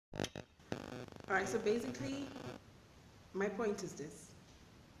All right, so basically, my point is this: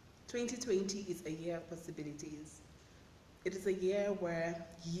 2020 is a year of possibilities. It is a year where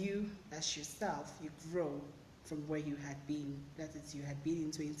you, as yourself, you grow from where you had been. That is, you had been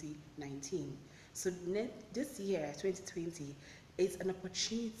in 2019. So this year, 2020, is an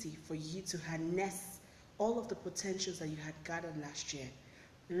opportunity for you to harness all of the potentials that you had gathered last year.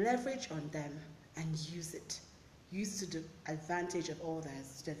 Leverage on them and use it. Use it to the advantage of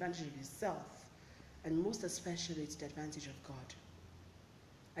others, to the advantage of yourself, and most especially to the advantage of God.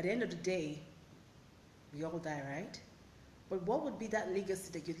 At the end of the day, we all die, right? But what would be that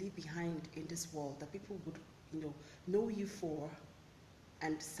legacy that you leave behind in this world that people would, know you for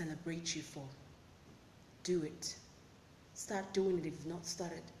and celebrate you for? Do it. Start doing it if you've not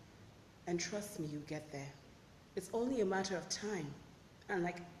started. And trust me, you'll get there. It's only a matter of time. And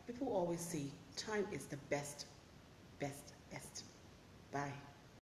like people always say, time is the best, best, best. Bye.